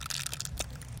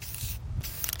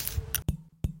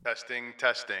Testing,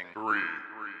 testing. 3,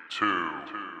 2,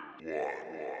 1.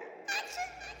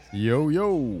 Yo,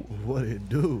 yo. What it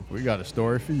do? We got a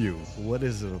story for you. What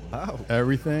is it about?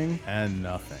 Everything and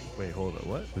nothing. Wait, hold up.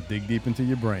 What? To dig deep into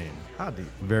your brain. How deep?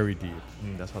 Very deep.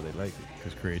 That's how they like it.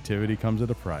 Because creativity comes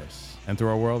at a price. Enter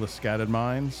our world of scattered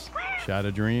minds,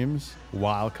 shattered dreams,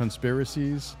 wild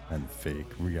conspiracies, and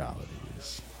fake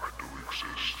realities.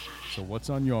 So what's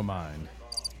on your mind?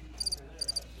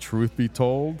 Truth be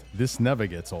told, this never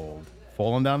gets old.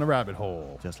 Falling down the rabbit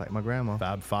hole. Just like my grandma.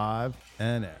 Fab 5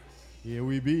 and S. Here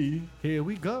we be. Here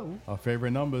we go. Our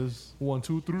favorite numbers. 1,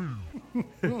 2, 3. My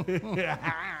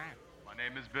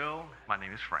name is Bill. My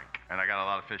name is Frank. And I got a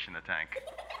lot of fish in the tank.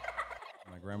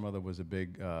 My grandmother was a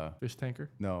big, Fish tanker?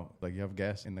 no, like you have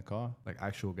gas in the car? Like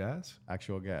actual gas?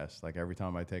 Actual gas, like every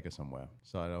time I take her somewhere.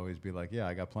 So I'd always be like, yeah,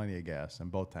 I got plenty of gas in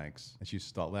both tanks. And she used to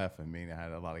start laughing, meaning I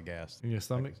had a lot of gas. In your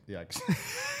stomach? Yeah.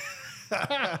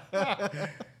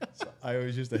 So I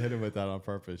always used to hit her with that on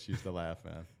purpose. She used to laugh,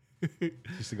 man. She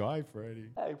used to go, hi, Freddie.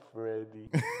 Hi, Freddy.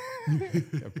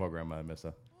 Poor grandma, I miss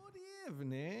her. Good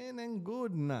evening and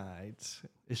good night.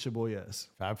 It's your boy S.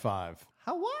 Fab 5.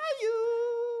 How are you?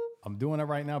 I'm doing it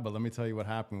right now, but let me tell you what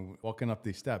happened. Walking up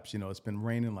these steps, it's been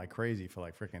raining like crazy for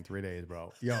like freaking 3 days,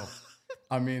 bro. Yo,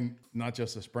 I mean, not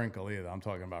just a sprinkle either. I'm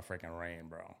talking about freaking rain,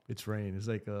 bro. It's rain. It's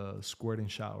like a squirting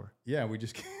shower. Yeah, we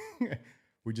just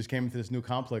came into this new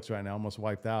complex right now, almost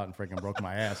wiped out and freaking broke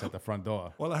my ass at the front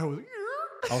door. All I heard was...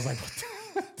 I was like,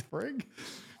 what the frig?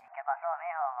 ¿Qué pasó,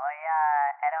 mijo? Hoy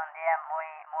era un día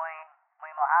muy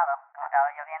mojado, como estaba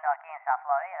lloviendo aquí en South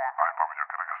Florida. Ay, papi, yo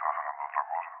creí que estabas hablando de otra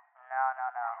cosa. No.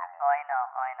 Hoy no.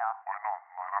 Hoy no, no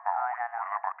era para hoy, no.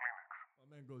 era para Kleenex. My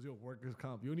man goes, yo, workers'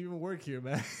 comp. You don't even work here,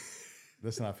 man.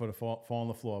 Listen, I put a fall on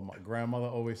the floor. My grandmother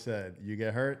always said, you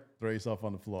get hurt, throw yourself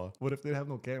on the floor. What if they have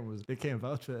no cameras? They can't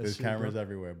vouch for that There's shit, cameras bro.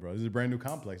 everywhere, bro. This is a brand new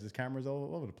complex. There's cameras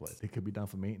all over the place. They could be down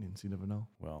for maintenance. You never know.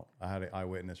 Well, I had an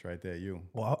eyewitness right there, you.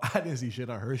 Well, I didn't see shit.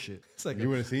 I heard shit. It's like You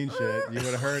would have seen shit. You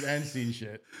would have heard and seen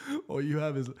shit. all you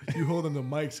have is you holding the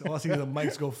mics. All I see is the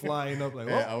mics go flying up like,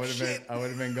 Yeah, oh, I would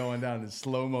have been going down in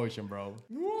slow motion, bro.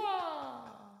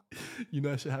 You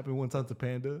know that shit happened one time to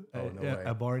Panda no way.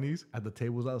 at Barney's at the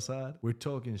tables outside. We're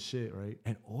talking shit, right?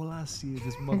 And all I see is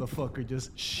this motherfucker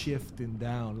just shifting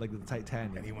down like the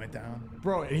Titanic. And he went down.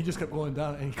 Bro, and he just kept going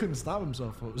down and he couldn't stop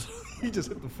himself. So he just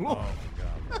hit the floor. Oh,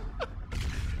 my God.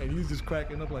 And he was just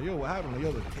cracking up like, yo, what happened? Like,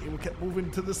 yo, the table kept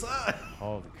moving to the side.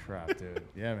 Holy crap, dude.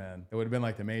 Yeah, man. It would have been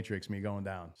like the Matrix, me going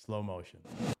down. Slow motion.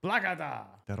 Placata.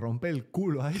 Te rompe el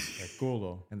culo ahí. El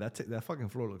culo. And that fucking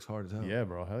floor looks hard as hell. Yeah,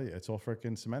 bro. Hell yeah. It's all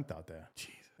freaking cement out there. Jeez.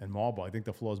 And marble. I think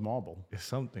the floor's marble. It's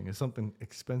something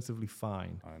expensively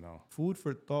fine. I know. Food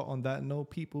for thought on that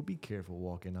note, people be careful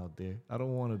walking out there. I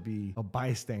don't want to be a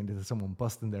bystander to someone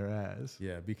busting their ass.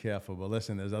 Yeah, be careful. But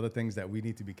listen, there's other things that we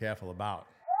need to be careful about.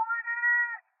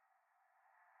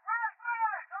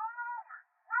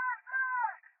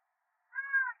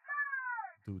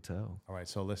 Do tell. All right,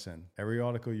 so listen. Every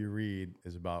article you read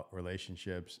is about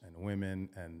relationships and women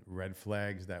and red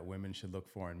flags that women should look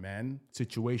for in men.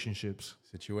 Situationships.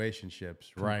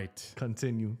 Situationships, right.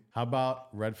 Continue. How about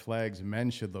red flags men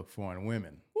should look for in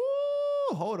women?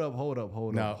 Ooh, hold up. Hold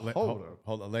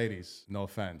up, ladies, no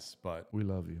offense, but We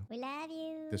love you. We love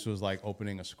you. this was like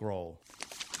opening a scroll.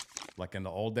 Like in the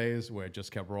old days where it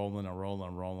just kept rolling and rolling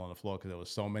and rolling on the floor because there was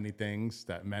so many things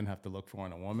that men have to look for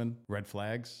in a woman. Red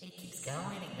flags. It keeps going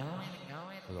and going and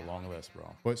going. It was a long list, bro.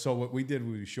 But so what we did,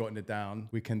 we shortened it down.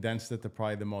 We condensed it to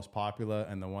probably the most popular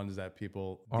and the ones that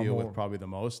people deal with probably the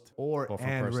most. Or from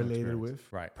and personal related experience.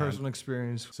 with. Right. Personal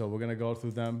experience. So we're going to go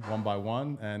through them one by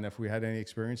one. And if we had any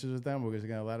experiences with them, we're just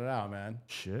going to let it out, man.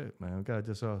 Shit, man. We gotta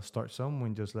just start somewhere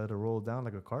and just let it roll down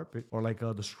like a carpet. Or like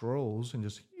the scrolls and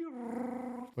just...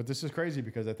 But this is crazy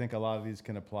because I think a lot of these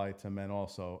can apply to men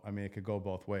also. I mean, it could go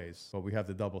both ways, but we have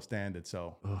the double standard,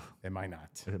 so it might not.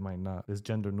 It might not. It's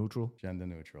gender neutral. Gender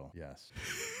neutral, yes.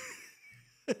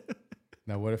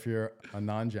 Now, what if you're a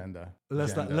non-gender?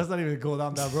 Let's not even go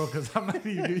down that road because I'm not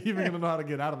even gonna know how to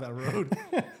get out of that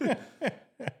road.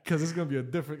 Because it's gonna be a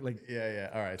different Yeah.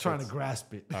 All right. trying to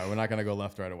grasp it. All right, we're not gonna go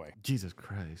left right away. Jesus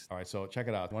Christ. All right, so check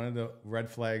it out. One of the red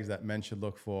flags that men should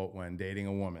look for when dating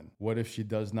a woman. What if she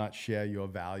does not share your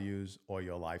values or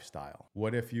your lifestyle?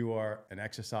 What if you are an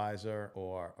exerciser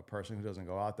or a person who doesn't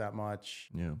go out that much?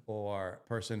 Yeah. Or a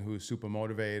person who's super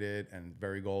motivated and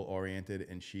very goal oriented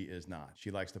and she is not.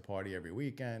 She likes to party every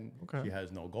weekend. Okay. She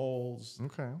has no goals.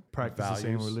 Okay. Practice the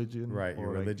same religion. Right. Your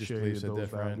or religious share beliefs are those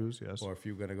different. values, yes. Or if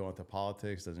you're going to go into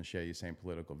politics, doesn't doesn't share your same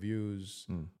political views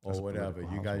That's a or whatever.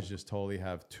 political You guys household. just totally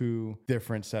have two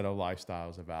different set of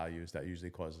lifestyles or values that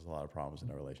usually causes a lot of problems in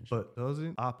a relationship. But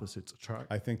doesn't opposites attract?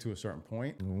 I think to a certain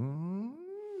point,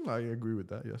 I agree with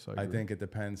that. Yes, I agree. I think it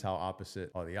depends how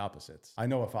opposite are the opposites. I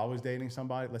know if I was dating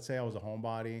somebody, let's say I was a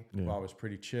homebody, where I was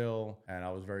pretty chill and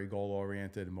I was very goal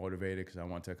oriented and motivated because I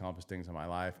wanted to accomplish things in my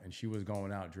life, and she was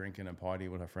going out drinking and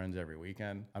partying with her friends every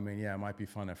weekend. I mean, yeah, it might be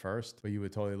fun at first, but you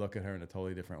would totally look at her in a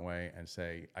totally different way and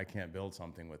say, I can't build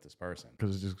something with this person.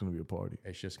 Because it's just going to be a party.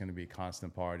 It's just going to be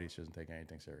constant parties. She doesn't take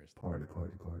anything serious. Party.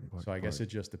 So I guess it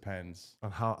just depends. On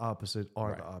how opposite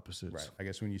are the Right. opposites. Right. I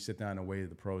guess when you sit down and weigh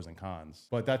the pros and cons,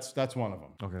 but that's one of them.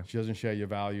 Okay. She doesn't share your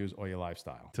values or your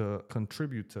lifestyle. To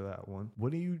contribute to that one,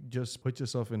 wouldn't you just put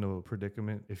yourself in a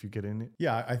predicament if you get in it?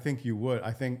 Yeah, I think you would.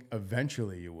 I think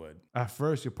eventually you would. At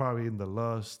first, you're probably in the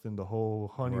lust and the whole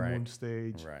honeymoon Right.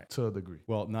 stage Right. to a degree.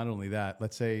 Well, not only that,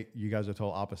 let's say you guys are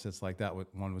total opposites like that.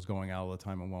 One was going out all the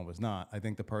time and one was not. I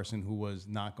think the person who was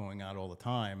not going out all the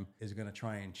time is going to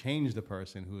try and change the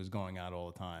person who is going out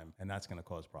all the time. And that's going to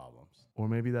cause problems. Or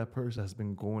maybe that person has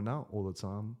been going out all the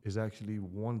time, is actually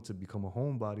wanting to become a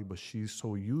homebody, but she's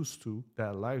so used to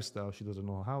that lifestyle, she doesn't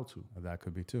know how to. That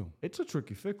could be too. It's a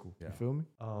tricky fickle. You feel me?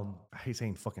 I hate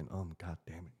saying fucking god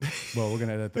damn it. Well, we're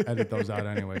going to edit those out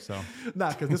anyway. So Nah,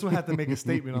 because this one had to make a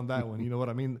statement on that one. You know what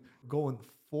I mean? Going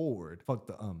forward, fuck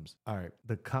the ums. All right.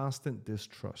 The constant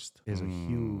distrust is a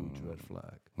huge red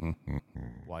flag.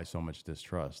 why so much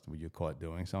distrust? Were you caught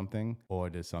doing something, or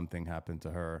did something happen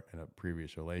to her in a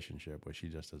previous relationship where she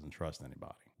just doesn't trust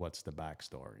anybody? What's the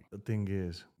backstory? The thing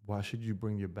is, why should you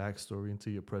bring your backstory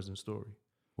into your present story?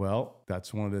 Well,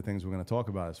 that's one of the things we're going to talk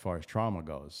about as far as trauma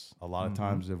goes. A lot of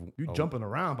times, if You jumping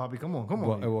around, Bobby. Come on.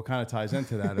 well, it kind of ties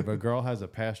into that. If a girl has a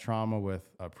past trauma with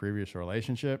a previous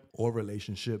relationship Or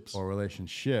relationships. or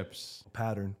relationships,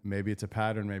 pattern. maybe it's a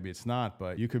pattern, maybe it's not,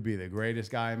 but you could be the greatest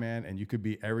guy, man, and you could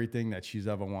be everything that she's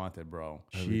ever wanted, bro.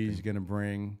 She's going to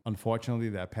bring, unfortunately,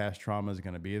 that past trauma is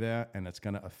going to be there, and it's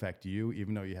going to affect you,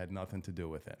 even though you had nothing to do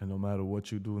with it. And no matter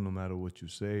what you do, no matter what you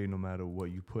say, no matter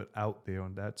what you put out there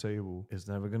on that table, it's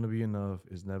never going to be enough.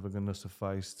 It's never going to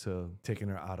suffice to taking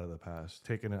her out of the past,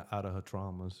 taking her out of her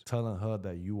traumas, telling her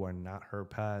that you are not her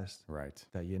past, Right.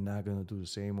 that you're not going to do the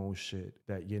same old shit,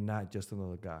 that you're not just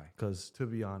another guy. Because to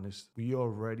be honest, we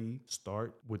already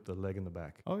start with the leg in the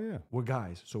back. Oh, yeah. We're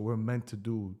guys, so we're meant to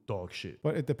do dog shit.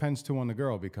 But it depends too on the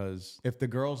girl, because if the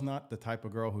girl's not the type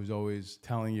of girl who's always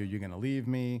telling you you're going to leave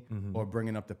me or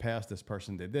bringing up the past, this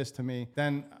person did this to me,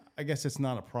 then I guess it's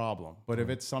not a problem. But if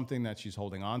it's something that she's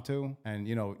holding on to and,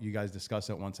 you know, you guys discuss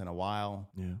it once in a while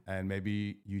and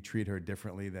maybe you treat her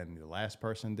differently than the last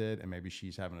person did, and maybe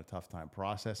she's having a tough time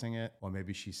processing it, or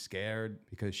maybe she's scared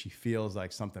because she feels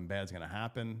like something bad's going to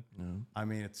happen. I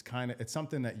mean, it's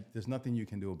something that there's nothing you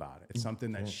can do about it. It's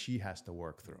something that she has to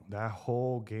work through. That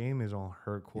whole game is on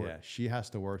her court. Yeah, she has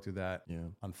to work through that. Yeah.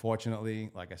 Unfortunately,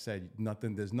 like I said,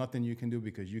 there's nothing you can do,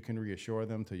 because you can reassure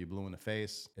them till you're blue in the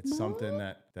face. It's something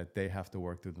that they have to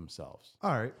work through themselves.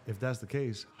 All right, if that's the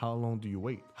case, how long do you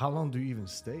wait? How long do you even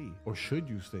stay? Or should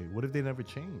you stay? What if they never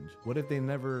change? What if they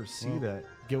never see that?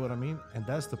 Get what I mean? And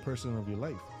that's the person of your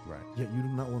life. Right. Yet you do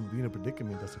not want to be in a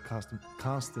predicament that's a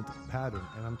constant pattern.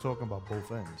 And I'm talking about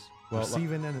both ends. Well,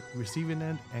 receiving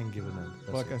end and giving end.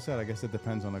 That's Like it. I said, I guess it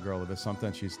depends on the girl. If it's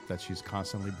something she's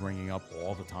constantly bringing up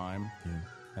all the time,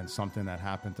 and something that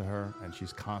happened to her and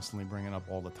she's constantly bringing up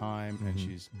all the time and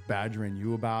she's badgering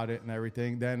you about it and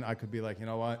everything, then I could be like, you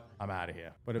know what, I'm out of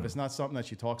here. But if it's not something that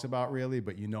she talks about really,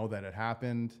 but you know that it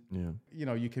happened, you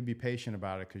know, you can be patient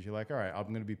about it, because you're like, all right, I'm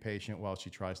going to be patient while she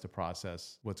tries to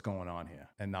process what's going on here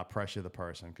and not pressure the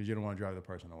person, because you don't want to drive the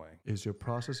person away. Is your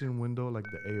processing window like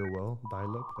the AOL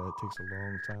dial-up that it takes a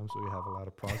long time, so you have a lot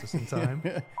of processing time?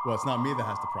 Well, it's not me that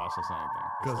has to process anything.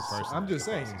 It's the Because person I'm that just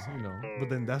has to saying, process you know, but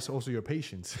then that's also your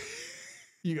patience.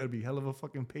 You gotta be hell of a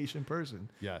fucking patient person.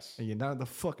 Yes. And you're not in the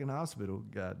fucking hospital,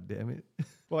 god damn it.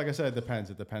 Well, like I said, it depends.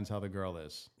 It depends how the girl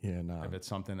is. Yeah, nah. If it's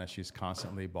something that she's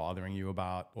constantly bothering you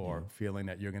about or feeling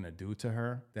that you're going to do to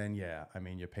her, then yeah, I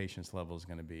mean, your patience level is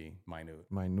going to be minute.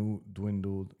 Minute,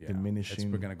 dwindled,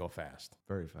 diminishing. We're going to go fast.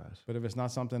 Very fast. But if it's not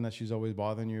something that she's always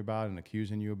bothering you about and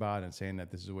accusing you about and saying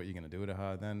that this is what you're going to do to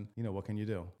her, then, you know, what can you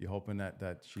do? You're hoping that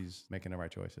she's making the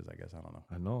right choices, I guess. I don't know.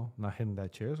 I know. Not hitting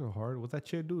that chair so hard. What's that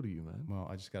chair do to you, man? Well,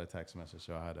 I just got a text message,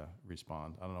 so I had to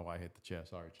respond. I don't know why I hit the chair.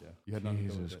 Sorry, chair. You had nothing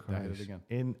to do with Jesus it. I hit Christ. it again.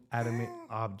 Inanimate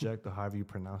object, or however you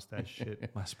pronounce that shit.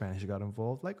 My Spanish got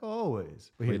involved, like always.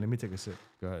 But here, let me take a sip.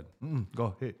 Go ahead.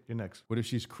 Go, hit. You're next. What if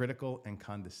she's critical and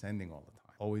condescending all the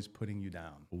time? Always putting you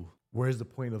down? Where's the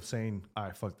point of saying, all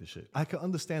right, fuck this shit? I can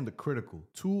understand the critical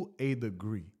to a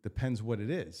degree. Depends what it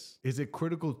is. Is it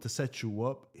critical to set you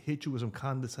up, hit you with some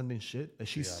condescending shit? Like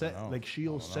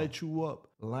she'll set you up,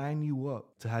 line you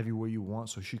up to have you where you want,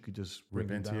 so she could just bring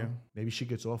Rip you into down. you? Maybe she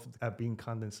gets off at being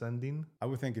condescending. I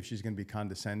would think if she's going to be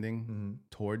condescending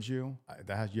towards you,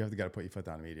 you have to put your foot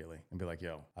down immediately and be like,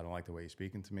 yo, I don't like the way you're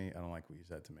speaking to me. I don't like what you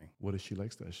said to me. What if she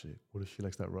likes that shit? What if she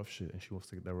likes that rough shit and she wants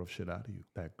to get that rough shit out of you?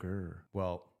 That girl.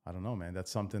 Well, I don't know, man.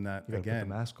 That's something that, You gotta again, put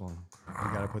the mask on.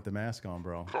 you got to put the mask on,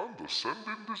 bro, Condescending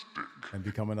this dick. and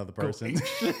become another person.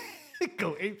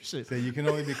 Go ape shit. So you can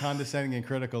only be condescending and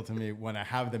critical to me when I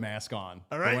have the mask on. All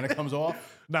But right. when it comes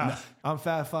off, Nah, I'm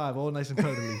 5'5", all nice and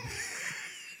cuddly.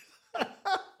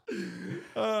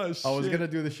 Oh, shit. I was going to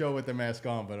do the show with the mask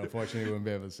on, but unfortunately, we wouldn't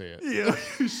be able to see it. Yeah,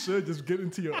 you should just get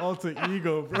into your alter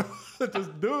ego, bro.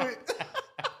 Just do it.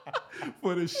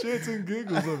 For the shits and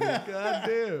giggles of it. God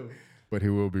damn. But he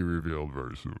will be revealed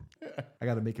very soon. I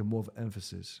got to make it more of an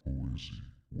emphasis. Who is he?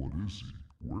 What is he?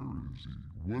 Where is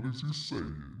he? What is he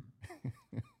saying?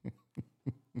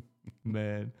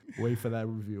 Man, wait for that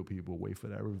reveal, people. Wait for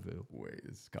that reveal. Wait,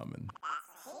 it's coming.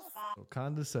 So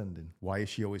condescending. Why is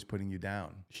she always putting you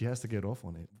down? She has to get off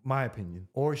on it, my opinion.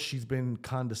 Or she's been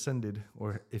condescended,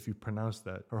 or if you pronounce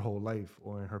that, her whole life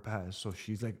or in her past. So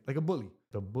she's like a bully.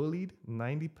 The bullied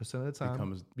 90% of the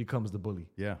time becomes the bully.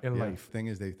 Yeah. In yeah. life. Thing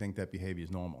is, they think that behavior is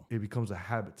normal. It becomes a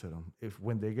habit to them. If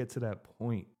when they get to that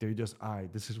point, they're just, all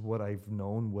right, this is what I've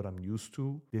known, what I'm used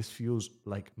to. This feels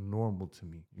like normal to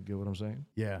me. You get what I'm saying?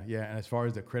 Yeah, yeah. And as far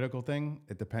as the critical thing,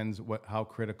 it depends how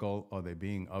critical are they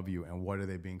being of you and what are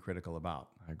they being critical about.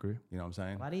 I agree. You know what I'm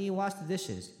saying? Why didn't you wash the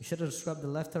dishes? You should have scrubbed the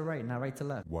left to right, not right to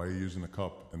left. Why are you using a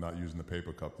cup and not using the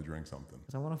paper cup to drink something?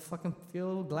 Because I want to fucking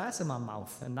feel glass in my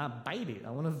mouth and not bite it.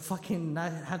 I want to fucking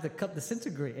not have the cup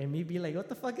disintegrate and me be like, what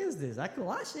the fuck is this? I can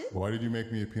wash it. Why did you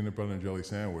make me a peanut butter and jelly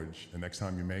sandwich? And next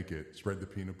time you make it, spread the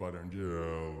peanut butter and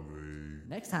jelly.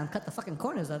 Next time, cut the fucking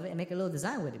corners of it and make a little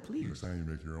design with it, please. Next time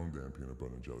you make your own damn peanut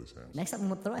butter and jelly sandwich. Next time, I'm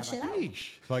going to throw that shit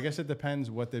out. So I guess it depends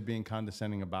what they're being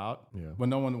condescending about. Yeah. Well,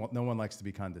 no one likes to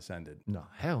be condescended. No,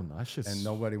 hell no. That shit's... And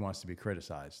nobody wants to be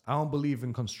criticized. I don't believe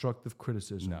in constructive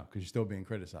criticism. No, because you're still being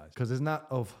criticized. Because it's not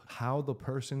of how the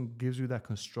person gives you that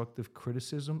constructive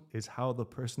criticism, it's how the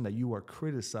person that you are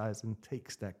criticizing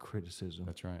takes that criticism.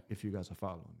 That's right. If you guys are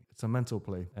following me. It's a mental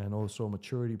play and also a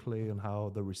maturity play on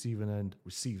how the receiving end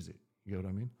receives it. You know what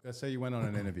I mean? Let's say you went on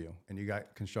an interview and you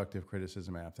got constructive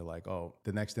criticism after, like, oh,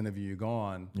 the next interview you go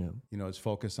on, it's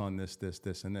focused on this,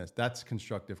 and this. That's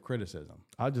constructive criticism.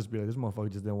 I'll just be like, this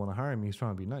motherfucker just didn't want to hire me. He's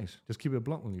trying to be nice. Just keep it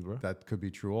blunt with me, bro. That could be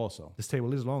true also. This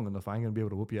table is long enough. I ain't going to be able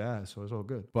to whoop your ass, so it's all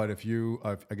good. But if you're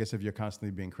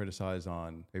constantly being criticized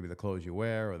on maybe the clothes you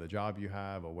wear or the job you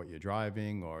have or what you're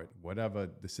driving or whatever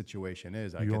the situation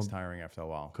is, that gets tiring after a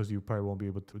while. Because you probably won't be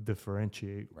able to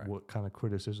differentiate what kind of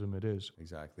criticism it is.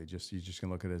 Exactly. You're just going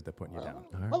to look at it as they're putting you down.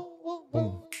 All right.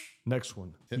 Boom. Next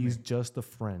one. He's just a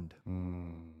friend.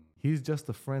 He's just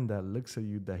a friend that looks at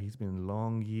you that he's been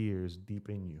long years deep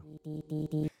in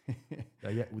you.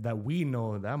 that we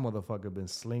know that motherfucker been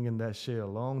slinging that shit a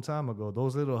long time ago.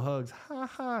 Those little hugs, ha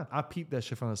ha. I peeped that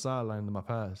shit from the sideline in my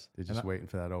past. They're just waiting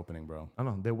for that opening, bro. I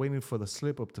know. They're waiting for the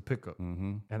slip up to pick up.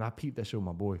 And I peeped that shit with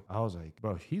my boy. I was like,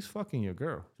 bro, he's fucking your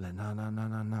girl. Like,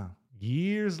 nah.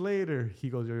 Years later, he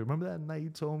goes, yo, remember that night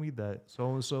you told me that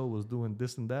so-and-so was doing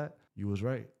this and that? You was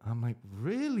right. I'm like,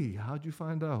 really? How'd you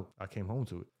find out? I came home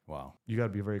to it. Wow. You got to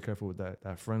be very careful with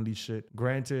that friendly shit.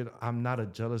 Granted, I'm not a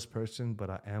jealous person, but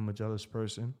I am a jealous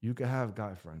person. You can have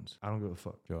guy friends. I don't give a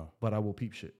fuck. Sure. But I will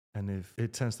peep shit. And if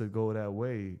it tends to go that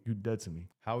way, you dead to me.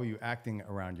 How are you acting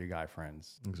around your guy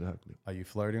friends? Exactly. Are you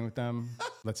flirting with them?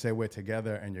 Let's say we're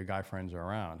together and your guy friends are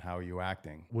around. How are you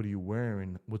acting? What are you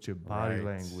wearing? What's your body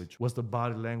Right. language? What's the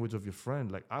body language of your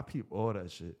friend? Like, I peep all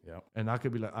that shit. Yep. And I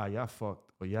could be like, y'all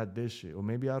fucked, or y'all did shit. Or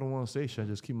maybe I don't want to say shit. I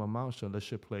just keep my mouth shut, let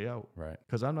shit play out. Right.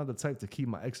 Because I'm not the type to keep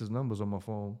my ex's numbers on my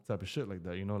phone, type of shit like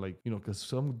that. Because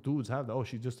some dudes have that, oh,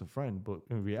 she's just a friend. But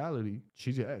in reality,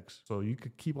 she's your ex. So you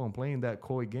could keep on playing that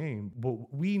coy game.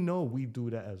 But we know we do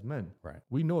that as men. Right.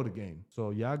 We know the game.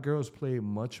 So y'all girls play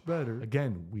much better.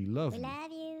 Again, we love you.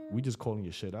 Love you. We just calling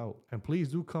your shit out. And please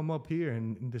do come up here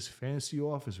in this fancy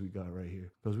office we got right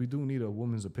here. Because we do need a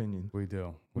woman's opinion. We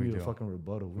do. We need a fucking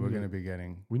rebuttal. We're going to be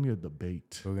getting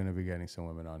some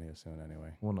women on here soon anyway.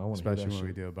 I wanna hear Especially that when we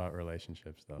shit. do about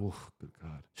relationships stuff. Oof, good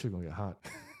God. Shit gonna get hot.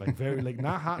 Like very, like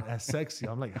not hot as sexy.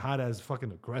 I'm like hot as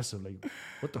fucking aggressive. Like,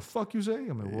 what the fuck you say?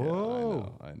 I'm like,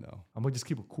 whoa. I know. I'm gonna just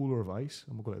keep a cooler of ice.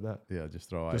 I'm gonna go like that. Yeah, just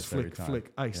throw Just ice every time.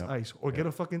 flick, ice, Yep. ice. Or get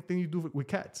a fucking thing you do with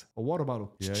cats. A water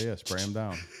bottle. Yeah, spray them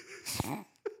down.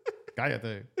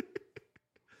 Cállate.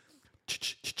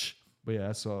 But yeah,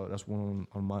 that's one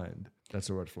on my end. That's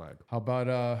a red flag. How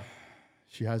about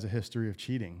she has a history of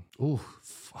cheating? Ooh,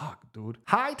 fuck, dude.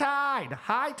 High tide,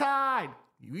 high tide.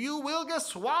 You will get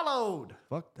swallowed.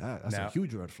 Fuck that. That's a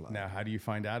huge red flag. Now, how do you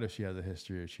find out if she has a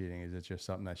history of cheating? Is it just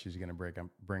something that she's going to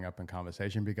bring up in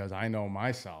conversation? Because I know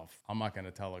myself, I'm not going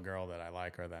to tell a girl that I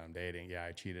like her that I'm dating, yeah,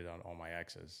 I cheated on all my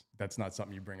exes. That's not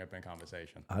something you bring up in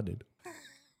conversation. I did.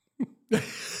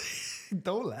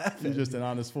 Don't laugh. You're just an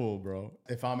honest fool, bro.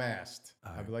 If I'm asked,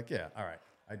 I'd be like, yeah, all right.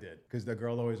 I did. Because the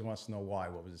girl always wants to know why.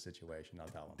 What was the situation? I'll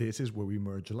tell them. This is where we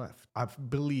merge left. I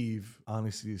believe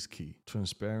honesty is key.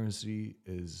 Transparency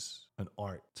is an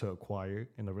art to acquire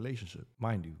in a relationship.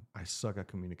 Mind you, I suck at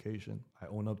communication. I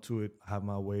own up to it. I have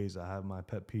my ways. I have my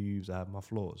pet peeves. I have my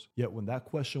flaws. Yet when that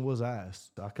question was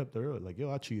asked, I kept it real. Like,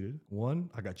 yo, I cheated. One,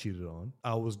 I got cheated on.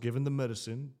 I was given the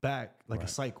medicine back like a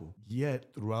cycle. Yet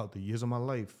throughout the years of my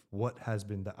life, what has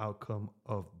been the outcome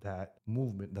of that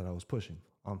movement that I was pushing?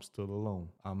 I'm still alone.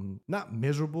 I'm not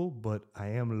miserable, but I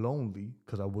am lonely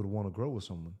because I would want to grow with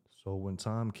someone. So when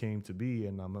time came to be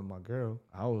and I met my girl,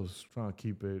 I was trying to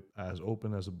keep it as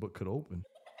open as a book could open.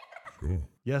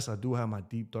 Yes, I do have my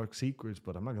deep, dark secrets,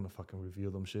 but I'm not going to fucking reveal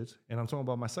them shits. And I'm talking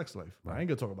about my sex life. Right. I ain't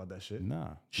going to talk about that shit. Nah.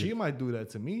 She might do that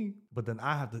to me, but then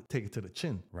I have to take it to the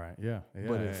chin. Right, yeah.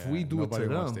 But if we do it to them,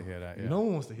 nobody wants to hear that. Yeah. No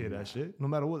one wants to hear that shit, no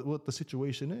matter what the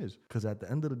situation is. Because at the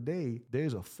end of the day,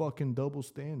 there's a fucking double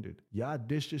standard. Y'all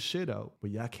dish your shit out, but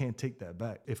y'all can't take that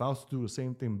back. If I was to do the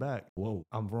same thing back, whoa,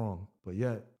 I'm wrong. But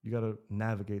yet, you got to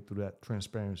navigate through that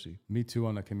transparency. Me too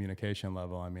on the communication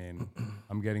level. I mean,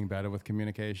 I'm getting better with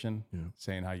communication,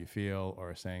 saying how you feel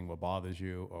or saying what bothers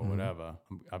you or whatever.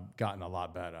 I've gotten a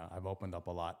lot better. I've opened up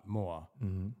a lot more.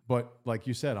 But like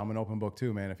you said, I'm an open book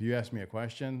too, man. If you ask me a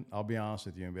question, I'll be honest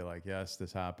with you and be like, yes,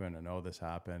 this happened, or no, this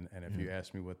happened. And if you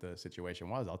ask me what the situation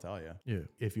was, I'll tell you. Yeah,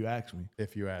 if you ask me.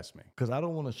 If you ask me. Because I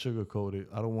don't want to sugarcoat it.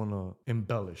 I don't want to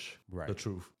embellish the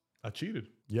truth. I cheated.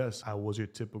 Yes, I was your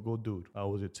typical dude. I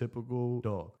was your typical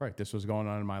dog. Right. This was going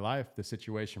on in my life. The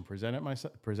situation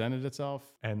presented itself.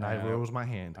 And I rose my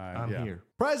hand. I'm here.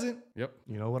 Present. Yep.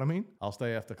 You know what I mean? I'll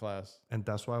stay after class. And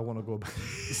that's why I want to go back.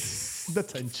 The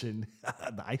tension.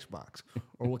 The ice box.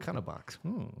 Or what kind of box?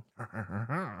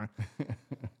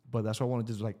 But that's why I want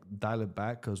to just like dial it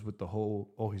back, because with the whole,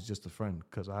 oh, he's just a friend.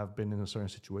 Because I've been in a certain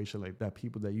situation like that.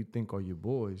 People that you think are your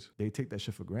boys, they take that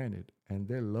shit for granted. And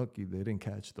they're lucky they didn't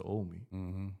catch the old me.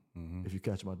 If you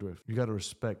catch my drift. You got to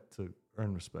respect to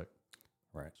earn respect.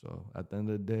 Right. So at the end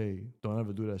of the day, don't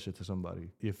ever do that shit to somebody.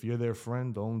 If you're their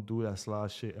friend, don't do that sly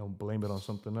shit and blame it on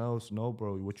something else. No,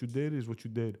 bro. What you did is what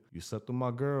you did. You slept with my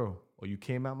girl, or you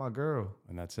came at my girl.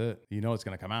 And that's it. You know it's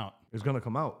going to come out. It's going to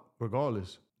come out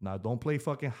regardless. Now, don't play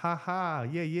fucking ha-ha.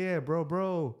 Yeah,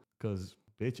 bro. Because,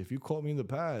 bitch, if you caught me in the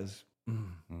past,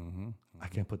 I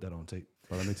can't put that on tape.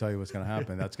 But let me tell you what's going to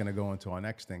happen. That's going to go into our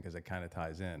next thing because it kind of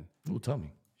ties in. Well, tell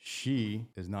me. She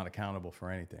is not accountable for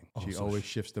anything. She always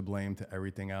shifts the blame to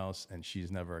everything else, and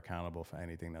she's never accountable for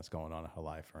anything that's going on in her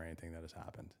life or anything that has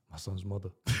happened. My son's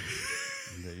mother.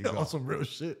 There you go. On some real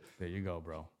shit. There you go,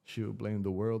 bro. She would blame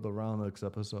the world around her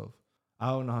except herself. I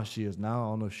don't know how she is now. I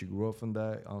don't know if she grew up from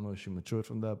that. I don't know if she matured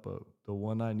from that. But the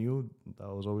one I knew, that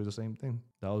was always the same thing.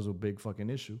 That was a big fucking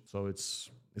issue. So it's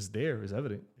there. It's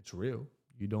evident. It's real.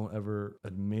 You don't ever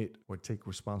admit or take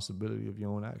responsibility of your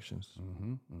own actions.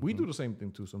 We do the same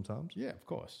thing too sometimes. Yeah, of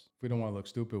course. If we don't want to look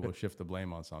stupid, we'll shift the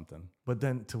blame on something. But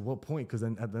then to what point? Because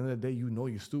then at the end of the day, you know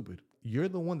you're stupid. You're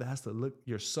the one that has to look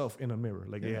yourself in a mirror.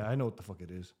 Like, yeah, I know what the fuck it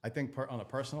is. I think on a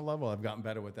personal level, I've gotten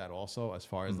better with that also, as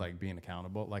far as like being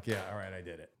accountable. Like, yeah, all right, I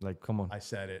did it. Like, come on. I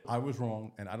said it. I was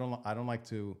wrong, and I don't like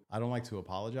to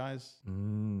apologize.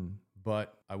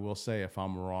 But I will say, if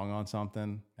I'm wrong on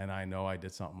something and I know I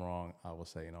did something wrong, I will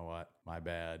say, you know what? My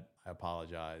bad. I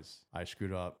apologize. I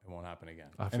screwed up. It won't happen again.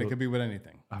 And it could be with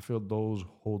anything. I feel those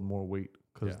hold more weight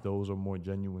because those are more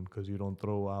genuine, because you don't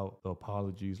throw out the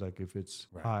apologies like if it's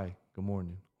hi, good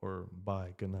morning, or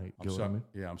bye, good night. You know what I mean?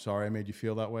 Yeah, I'm sorry I made you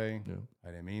feel that way. Yeah.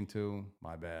 I didn't mean to.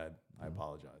 My bad. I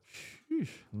apologize. Sheesh.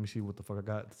 Let me see what the fuck I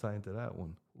got to tie into that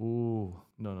one. Ooh,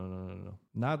 no.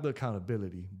 Not the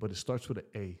accountability, but it starts with an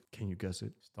A. Can you guess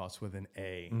it? Starts with an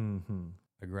A.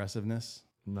 Aggressiveness?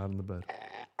 Not in the bed.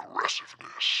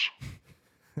 Aggressiveness.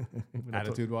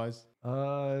 Attitude-wise?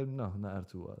 No, not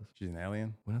attitude-wise. She's an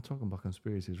alien? We're not talking about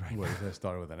conspiracies right What now. is that?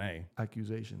 Started with an A.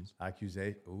 Accusations.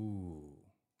 Accusation? Ooh.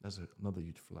 That's another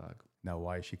huge flag. Now,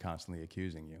 why is she constantly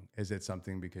accusing you? Is it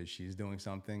something because she's doing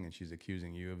something and she's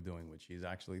accusing you of doing what she's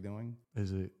actually doing?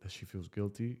 Is it that she feels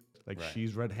guilty? Like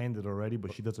she's red-handed already,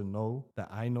 but she doesn't know that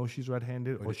I know she's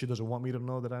red-handed, or she doesn't want me to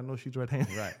know that I know she's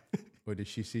red-handed? Right. Or did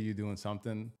she see you doing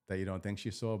something that you don't think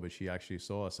she saw, but she actually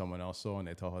saw, or someone else saw, and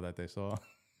they told her that they saw?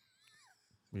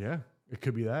 Yeah, it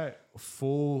could be that. A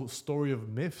full story of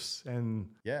myths. And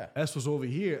Yeah. S was over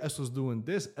here. S was doing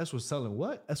this. S was selling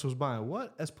what? S was buying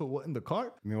what? S put what in the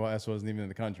cart? Meanwhile, S wasn't even in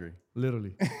the country.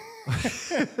 Literally.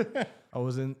 I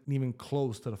wasn't even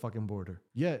close to the fucking border.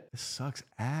 Yet, it sucks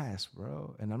ass,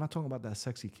 bro. And I'm not talking about that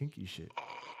sexy, kinky shit.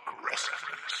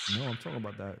 No, I'm talking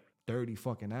about that dirty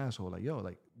fucking asshole. Like, yo,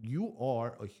 like, you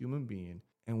are a human being.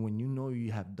 And when you know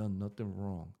you have done nothing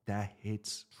wrong, that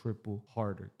hits triple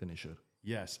harder than it should.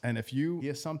 Yes. And if you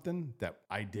hear something that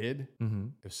I did,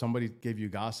 if somebody gave you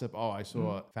gossip, oh, I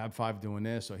saw Fab Five doing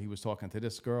this, or he was talking to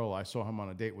this girl, I saw him on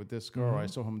a date with this girl, I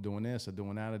saw him doing this or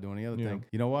doing that or doing the other thing.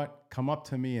 You know what? Come up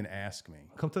to me and ask me.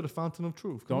 Come to the fountain of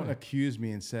truth. Come Don't here. accuse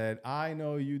me and said, I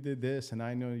know you did this and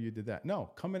I know you did that. No,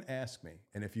 come and ask me.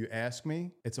 And if you ask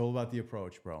me, it's all about the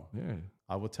approach, bro. Yeah.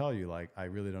 I will tell you, like, I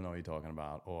really don't know what you're talking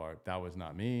about, or that was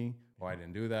not me, or I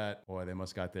didn't do that, or they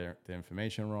must got their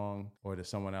information wrong, or there's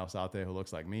someone else out there who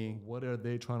looks like me. What are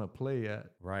they trying to play at?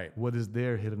 Right. What is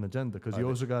their hidden agenda? Because you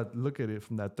also got to look at it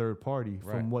from that third party,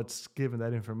 from what's given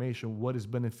that information, what is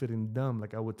benefiting them.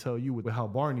 Like I would tell you with how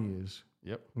Barney is.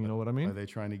 Yep. You know what I mean? Are they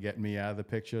trying to get me out of the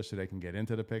picture so they can get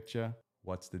into the picture?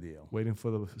 What's the deal? Waiting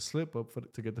for the slip up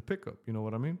to get the pickup. You know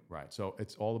what I mean? Right. So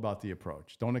it's all about the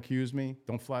approach. Don't accuse me.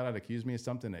 Don't flat out accuse me of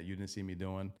something that you didn't see me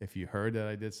doing. If you heard that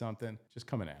I did something, just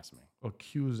come and ask me.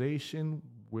 Accusation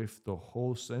with the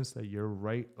whole sense that you're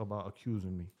right about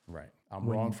accusing me. Right. I'm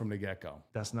wrong from the get-go.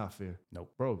 That's not fair.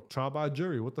 Nope. Bro, trial by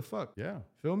jury. What the fuck? Yeah.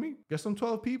 Feel me? Get some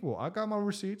 12 people. I got my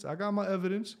receipts. I got my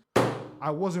evidence. I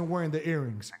wasn't wearing the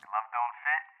earrings.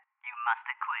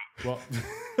 Glove don't fit, you must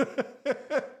have quit.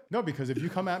 Well, no, because if you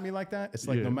come at me like that, it's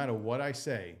like no matter what I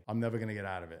say, I'm never going to get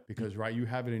out of it. Because, right, you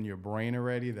have it in your brain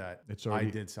already that I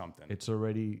did something. It's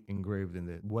already engraved in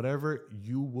it. Whatever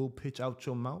you will pitch out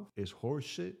your mouth is horse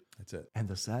shit. That's it. And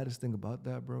the saddest thing about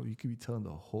that, bro, you could be telling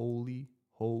the whole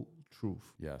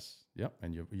truth. Yes. Yep.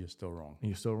 And you're still wrong. And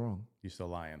you're still wrong. You're still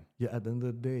lying. Yeah, at the end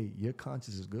of the day, your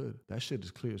conscience is good. That shit is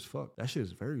clear as fuck. That shit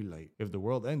is very light. If the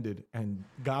world ended and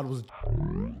God was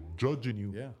judging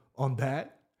you on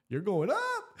that, you're going up.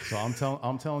 So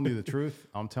I'm telling you the truth.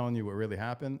 I'm telling you what really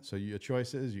happened. So your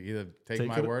choice is you either take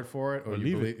my word for it or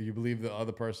you believe the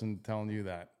other person telling you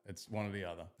that. It's one or the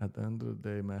other. At the end of the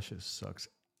day, man, shit sucks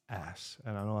ass.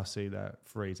 And I know I say that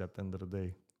phrase at the end of the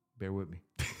day. Bear with me.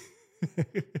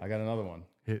 I got another one.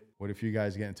 Hit. What if you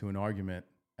guys get into an argument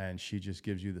and she just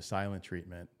gives you the silent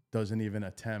treatment, doesn't even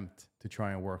attempt to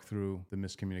try and work through the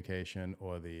miscommunication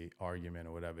or the argument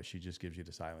or whatever? She just gives you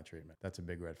the silent treatment. That's a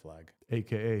big red flag.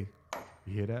 AKA,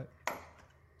 you hear that?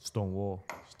 Stonewall.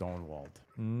 Stonewalled.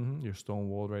 You're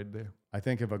stonewalled right there. I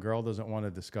think if a girl doesn't want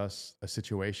to discuss a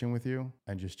situation with you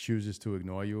and just chooses to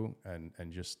ignore you and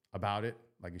just about it,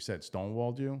 like you said,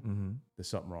 stonewalled you, there's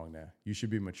something wrong there. You should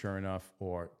be mature enough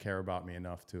or care about me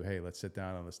enough to, hey, let's sit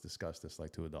down and let's discuss this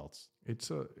like two adults.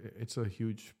 It's a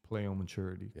huge play on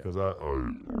maturity. Because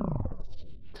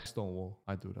Stonewall,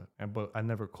 I do that. But I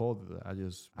never called it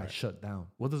that. I shut down.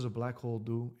 What does a black hole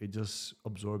do? It just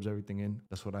absorbs everything in.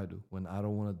 That's what I do. When I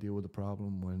don't want to deal with the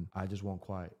problem, when I just want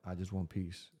quiet, I just want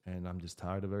peace. And I'm just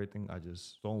tired of everything. I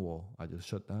just stonewall. I just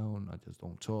shut down. I just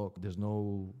don't talk. There's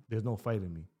no fight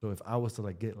in me. So if I was to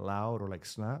like get loud or like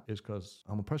snap, it's because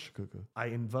I'm a pressure cooker. I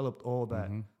enveloped all that.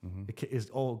 It's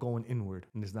all going inward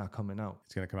and it's not coming out.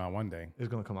 It's going to come out one day. It's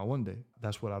going to come out one day.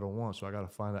 That's what I don't want. So I got to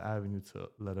find an avenue to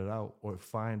let it out or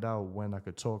find out when I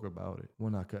could talk about it,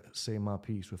 when I could say my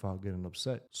piece without getting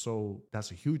upset. So that's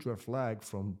a huge red flag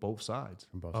from both sides.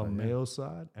 A male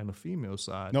side and a female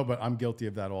side. No, but I'm guilty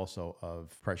of that also,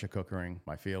 of pressure cookering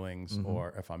my feelings,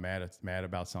 or if I'm mad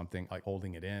about something, like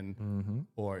holding it in,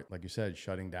 or like you said,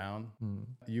 shutting down.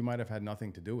 You might have had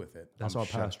nothing to do with it. That's our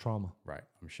past trauma. Right.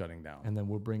 I'm shutting down. And then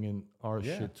we're bringing our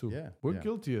shit too. Yeah. We're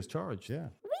guilty as charged. Yeah.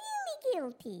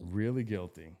 Guilty. Really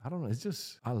guilty. I don't know. It's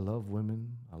just, I love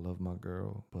women. I love my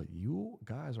girl. But you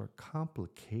guys are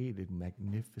complicated,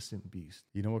 magnificent beasts.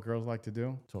 You know what girls like to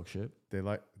do? Talk shit. They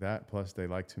like that. Plus, they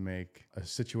like to make a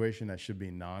situation that should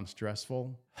be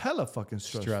non-stressful. Hella fucking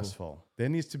stressful. There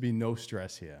needs to be no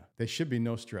stress here. There should be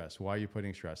no stress. Why are you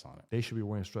putting stress on it? They should be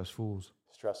wearing stressfuls.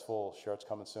 Stressful shirts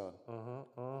coming soon.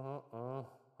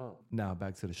 Now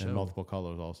back to the show. And multiple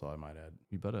colors also, I might add.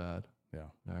 You better add.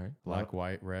 Yeah. All right. Black,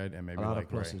 white, red, and maybe a lot like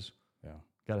of pluses. Gray. Yeah.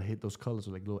 Gotta hit those colors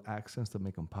with like little accents to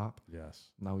make them pop.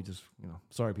 Yes. Now we just,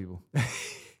 sorry people.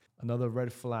 Another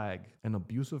red flag, an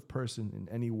abusive person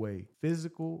in any way,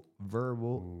 physical,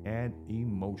 verbal, and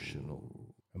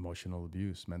emotional. Emotional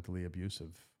abuse, mentally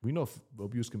abusive. We know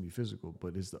abuse can be physical,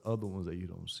 but it's the other ones that you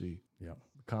don't see. Yeah.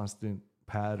 Constant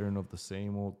pattern of the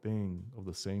same old thing, of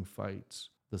the same fights,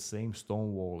 the same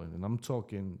stonewalling. And I'm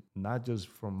talking not just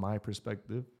from my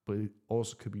perspective, but it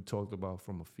also could be talked about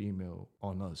from a female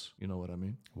on us. You know what I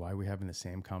mean? Why are we having the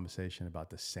same conversation about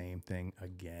the same thing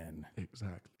again?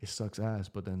 Exactly. It sucks ass,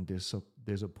 but then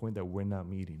there's a point that we're not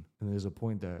meeting. And there's a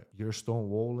point that you're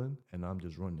stonewalling and I'm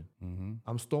just running.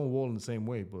 I'm stonewalling the same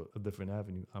way, but a different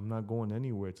avenue. I'm not going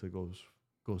anywhere to go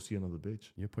see another bitch.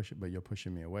 You're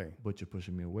pushing me away. But you're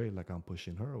pushing me away like I'm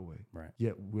pushing her away. Right.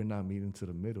 Yet we're not meeting to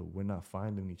the middle. We're not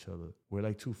finding each other. We're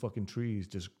like two fucking trees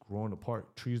just growing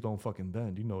apart. Trees don't fucking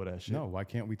bend. You know that shit. No, why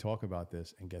can't we talk about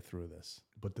this and get through this?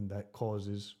 But then that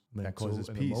causes mental causes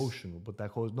and peace. emotional. But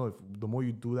that causes, no, the more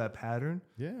you do that pattern,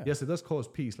 yes, it does cause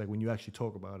peace. Like when you actually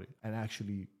talk about it and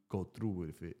actually go through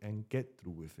with it and get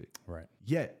through with it. Right.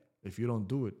 Yet, if you don't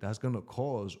do it, that's going to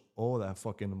cause all that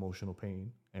fucking emotional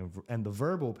pain and the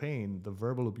verbal pain, the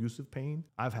verbal abusive pain.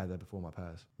 I've had that before in my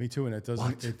past. Me too, and it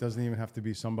doesn't even have to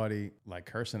be somebody like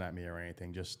cursing at me or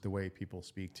anything, just the way people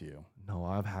speak to you. No,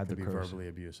 I've had to the be curse. verbally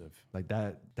abusive. Like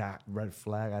that red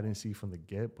flag I didn't see from the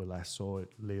get, but I saw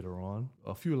it later on.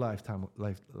 A few lifetimes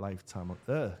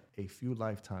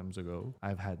ago,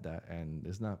 I've had that, and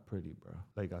it's not pretty, bro.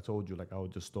 Like I told you, like I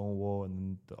would just stonewall, and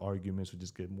then the arguments would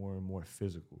just get more and more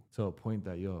physical to a point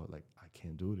that like I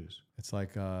can't do this. It's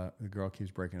like the girl keeps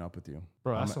breaking up with you,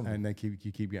 bro, and then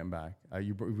you keep getting back.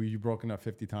 You broken up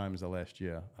 50 times the last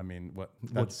year. I mean,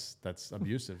 that's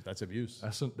abusive. That's abuse.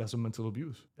 That's a mental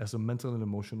abuse. That's a mental and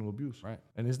emotional abuse. Right.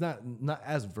 And it's not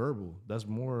as verbal. That's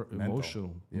more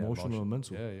emotional and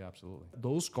mental. Yeah, absolutely.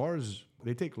 Those scars,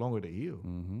 they take longer to heal.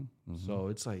 So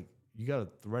it's like you got to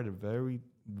thread it very,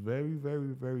 very,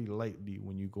 very, very lightly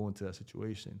when you go into that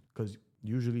situation, because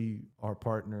usually our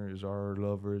partners, our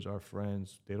lovers, our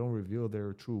friends, they don't reveal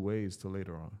their true ways till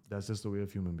later on. That's just the way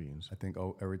of human beings. I think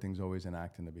everything's always an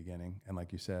act in the beginning. And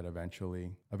like you said, eventually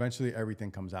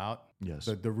everything comes out. Yes.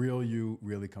 The real you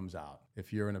really comes out.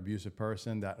 If you're an abusive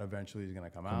person, that eventually is going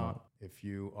to come out. If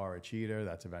you are a cheater,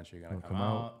 that's eventually going to come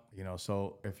out. You know,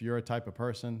 so if you're a type of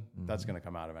person, that's going to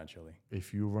come out eventually.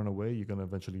 If you run away, you're going to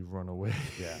eventually run away.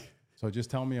 Yeah. So just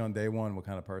tell me on day one what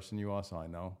kind of person you are so I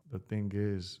know. The thing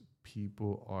is,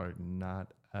 people are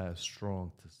not as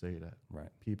strong to say that. Right.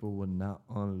 People would not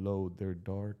unload their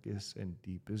darkest and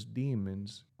deepest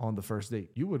demons on the first date.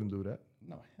 You wouldn't do that.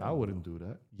 No, I wouldn't do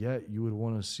that. Yet you would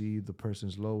want to see the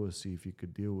person's lowest, see if you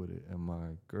could deal with it. And my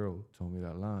girl told me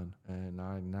that line, and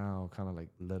I now kind of like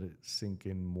let it sink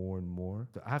in more and more.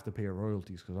 I have to pay her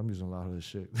royalties because I'm using a lot of this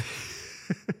shit.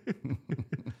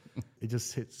 It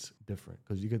just hits different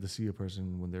because you get to see a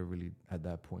person when they're really at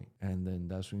that point. And then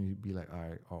that's when you be like, all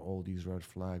right, are all these red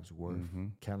flags worth?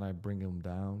 Can I bring them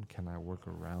down? Can I work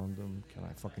around them? Can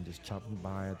I fucking just chop them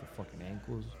by at the fucking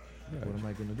ankles? Yeah. What am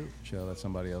I going to do? Sure, let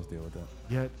somebody else deal with that.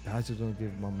 Yeah, that's just going to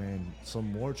give my man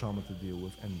some more trauma to deal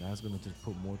with, and that's going to just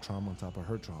put more trauma on top of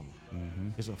her trauma.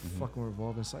 It's a fucking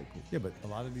revolving cycle. Yeah, but a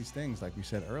lot of these things, like we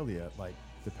said earlier, like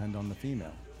depend on the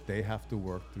female. They have to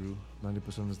work through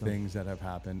 90% of the things that have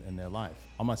happened in their life.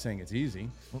 I'm not saying it's easy,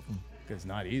 because it's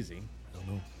not easy. I don't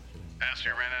know. Pastor,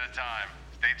 you ran out of time.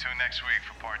 Stay tuned next week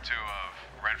for part 2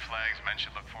 of Red Flags Men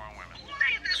Should Look For in Women.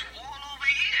 Leave this wall